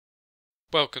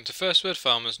Welcome to FirstWord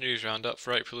Pharma's News Roundup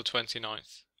for April the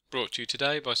 29th, brought to you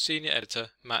today by Senior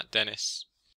Editor Matt Dennis.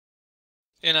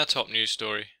 In our top news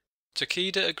story,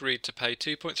 Takeda agreed to pay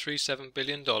 $2.37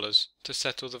 billion to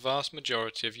settle the vast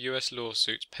majority of US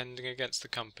lawsuits pending against the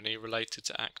company related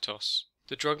to Actos.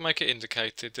 The drug maker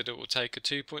indicated that it will take a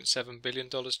 $2.7 billion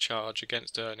charge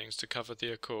against earnings to cover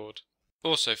the accord.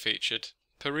 Also featured,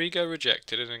 Perrigo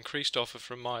rejected an increased offer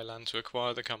from Mylan to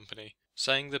acquire the company,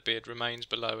 saying the bid remains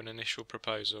below an initial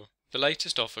proposal. The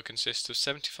latest offer consists of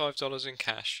 $75 in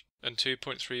cash and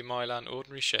 2.3 Mylan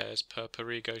ordinary shares per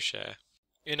Perrigo share.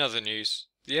 In other news,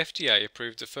 the FDA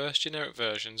approved the first generic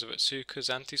versions of Otsuka's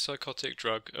antipsychotic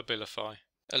drug Abilify.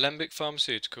 Alembic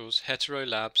Pharmaceuticals, Hetero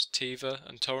Labs, Teva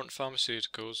and Torrent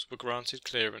Pharmaceuticals were granted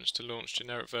clearance to launch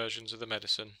generic versions of the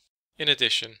medicine. In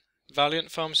addition, Valeant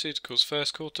Pharmaceuticals'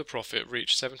 first quarter profit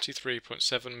reached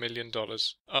 $73.7 million,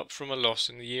 up from a loss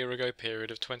in the year-ago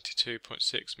period of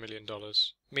 $22.6 million.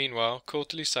 Meanwhile,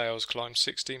 quarterly sales climbed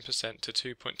 16% to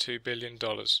 $2.2 billion,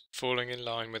 falling in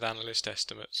line with analyst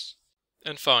estimates.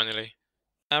 And finally,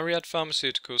 Ariad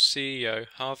Pharmaceuticals CEO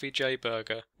Harvey J.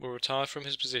 Berger will retire from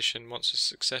his position once a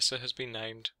successor has been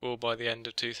named, or by the end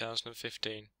of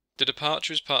 2015. The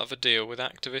departure is part of a deal with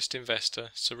activist investor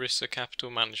Sarissa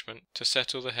Capital Management to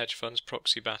settle the hedge fund's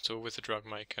proxy battle with the drug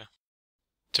maker.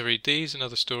 To read these and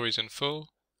other stories in full,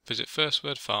 visit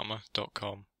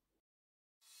firstwordpharma.com.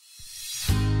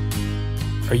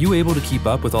 Are you able to keep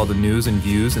up with all the news and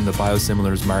views in the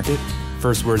biosimilars market?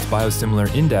 FirstWord's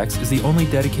Biosimilar Index is the only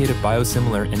dedicated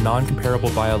biosimilar and non-comparable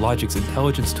biologics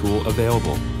intelligence tool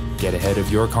available. Get ahead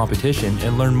of your competition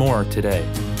and learn more today.